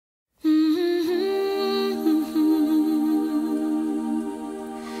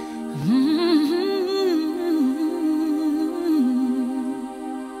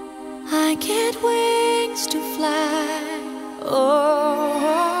fly.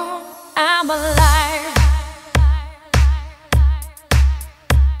 Oh, I'm alive.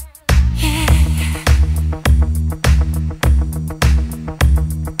 Yeah.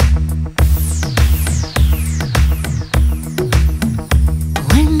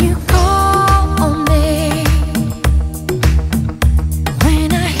 When you call on me, when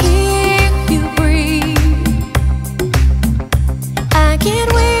I hear you breathe, I get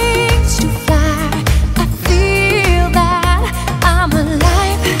wings to fly. I feel that I'm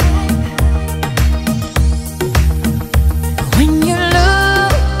alive. When you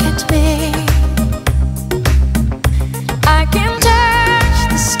look at me, I can touch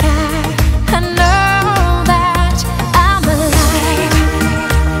the sky. I know that I'm alive.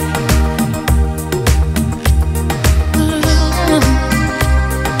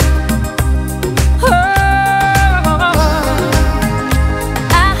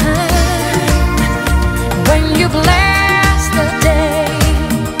 When you bless the day,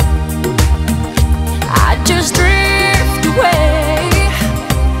 I just drift away.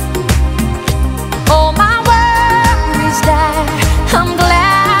 All my worries die. I'm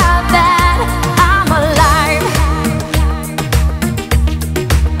glad that I'm alive.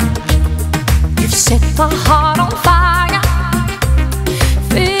 You've set my heart on fire,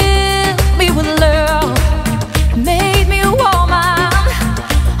 filled me with love, made me a woman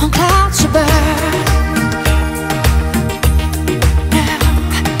on clouds above.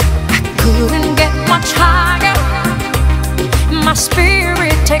 Couldn't get much higher. My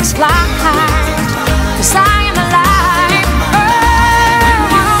spirit takes flight, 'cause I